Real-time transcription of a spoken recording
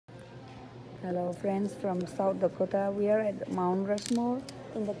Hello friends from South Dakota. We are at Mount Rushmore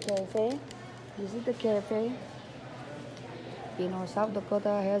in the cafe. This is the cafe. South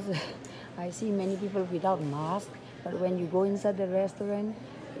Dakota has, I see many people without mask, but when you go inside the restaurant,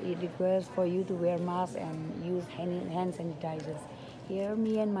 it requires for you to wear mask and use hand sanitizers. Here,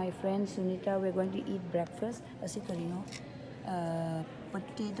 me and my friend Sunita, we're going to eat breakfast. Hash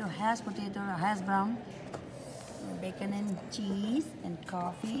potato, hash brown, bacon and cheese and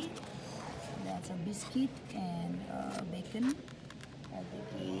coffee. That's a biscuit and bacon.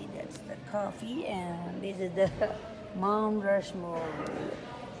 That's the coffee, and this is the Mount Rushmore.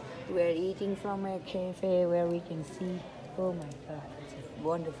 We're eating from a cafe where we can see, oh my god, it's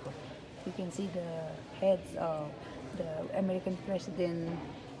wonderful. You can see the heads of the American President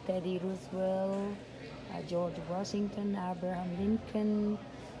Teddy Roosevelt, George Washington, Abraham Lincoln,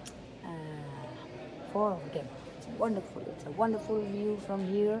 four of them. It's wonderful. It's a wonderful view from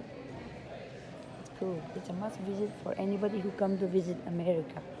here. Cool. It's a must visit for anybody who come to visit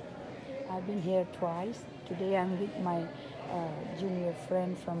America. I've been here twice. Today I'm with my junior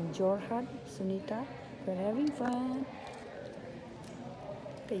friend from Jorhat, Sunita. We're having fun.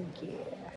 Thank you.